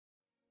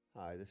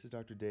Hi, this is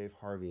Dr. Dave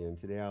Harvey, and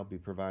today I'll be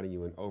providing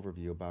you an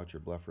overview about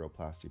your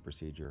blepharoplasty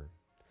procedure.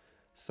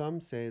 Some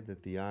say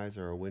that the eyes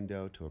are a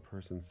window to a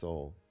person's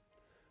soul.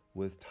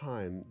 With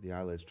time, the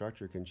eyelid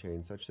structure can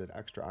change such that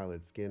extra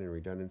eyelid skin and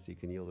redundancy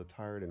can yield a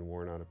tired and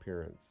worn-out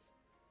appearance.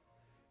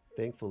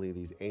 Thankfully,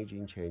 these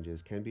aging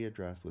changes can be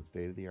addressed with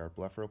state-of-the-art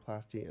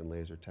blepharoplasty and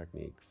laser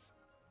techniques.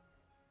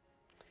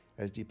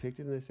 As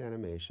depicted in this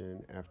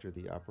animation, after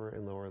the upper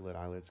and lower lid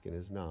eyelid skin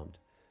is numbed,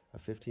 a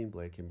 15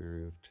 blade can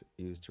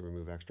be used to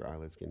remove extra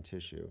eyelid skin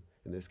tissue,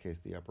 in this case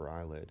the upper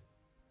eyelid.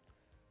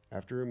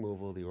 After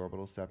removal, the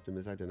orbital septum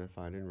is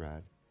identified in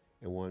red,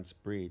 and once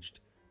breached,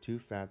 two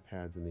fat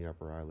pads in the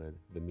upper eyelid,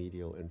 the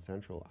medial and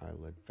central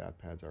eyelid fat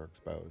pads, are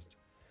exposed.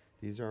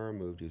 These are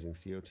removed using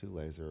CO2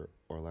 laser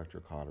or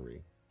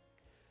electrocautery.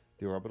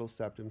 The orbital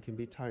septum can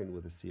be tightened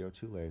with a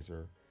CO2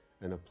 laser,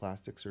 and a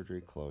plastic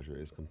surgery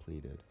closure is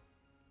completed.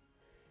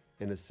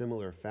 In a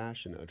similar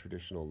fashion, a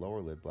traditional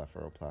lower lid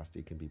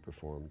blepharoplasty can be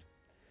performed.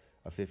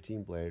 A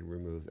 15 blade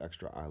removes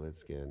extra eyelid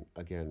skin,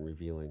 again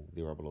revealing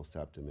the orbital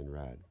septum in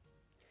red.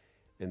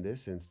 In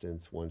this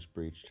instance, once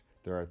breached,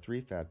 there are three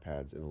fat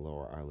pads in the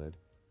lower eyelid,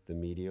 the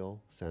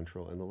medial,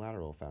 central, and the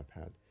lateral fat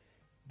pad.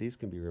 These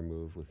can be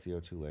removed with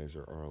CO2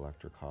 laser or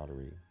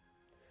electrocautery.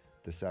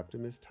 The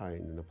septum is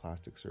tightened and a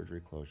plastic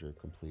surgery closure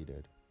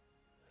completed.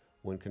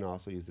 One can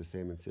also use the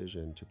same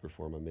incision to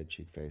perform a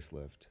mid-cheek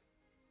facelift.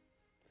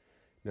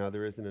 Now,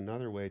 there is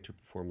another way to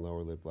perform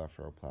lower lid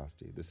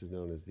blepharoplasty. This is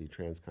known as the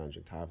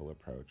transconjunctival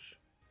approach.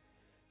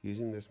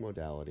 Using this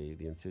modality,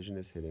 the incision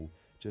is hidden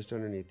just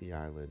underneath the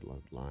eyelid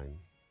line.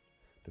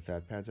 The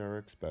fat pads are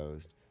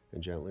exposed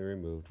and gently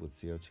removed with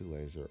CO2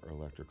 laser or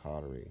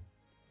electrocautery.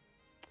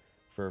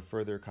 For a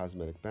further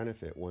cosmetic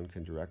benefit, one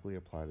can directly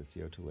apply the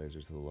CO2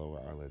 laser to the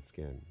lower eyelid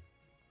skin.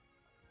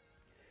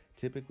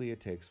 Typically, it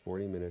takes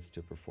 40 minutes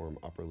to perform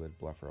upper lid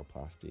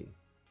blepharoplasty.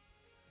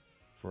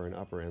 For an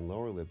upper and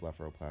lower lid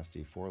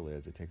blepharoplasty, 4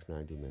 lids, it takes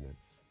 90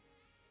 minutes.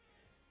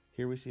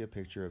 Here we see a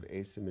picture of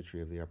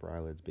asymmetry of the upper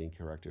eyelids being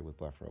corrected with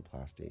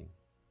blepharoplasty.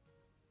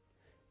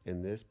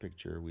 In this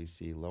picture, we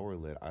see lower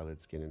lid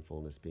eyelid skin and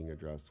fullness being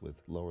addressed with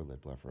lower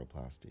lid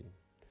blepharoplasty.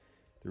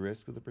 The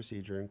risk of the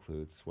procedure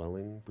includes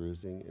swelling,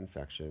 bruising,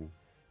 infection,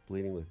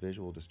 bleeding with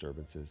visual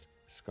disturbances,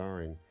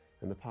 scarring,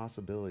 and the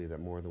possibility that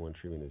more than one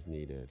treatment is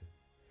needed.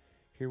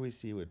 Here we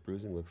see what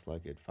bruising looks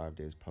like at 5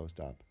 days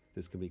post-op.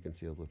 This can be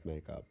concealed with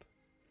makeup.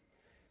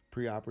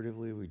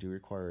 Preoperatively, we do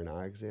require an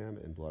eye exam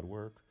and blood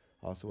work.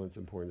 Also, it's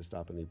important to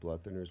stop any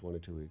blood thinners 1 to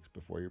 2 weeks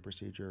before your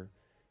procedure.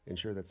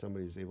 Ensure that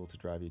somebody is able to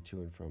drive you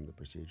to and from the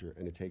procedure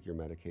and to take your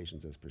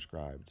medications as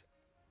prescribed.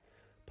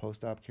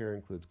 Post-op care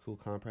includes cool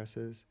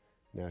compresses,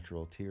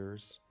 natural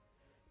tears.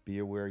 Be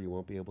aware you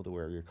won't be able to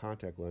wear your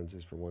contact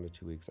lenses for 1 to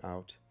 2 weeks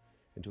out,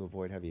 and to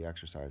avoid heavy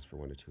exercise for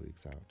 1 to 2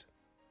 weeks out.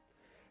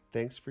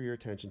 Thanks for your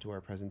attention to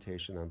our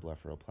presentation on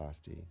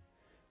blepharoplasty.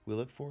 We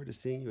look forward to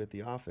seeing you at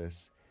the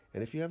office.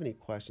 And if you have any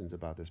questions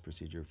about this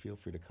procedure, feel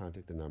free to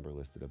contact the number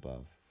listed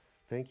above.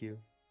 Thank you.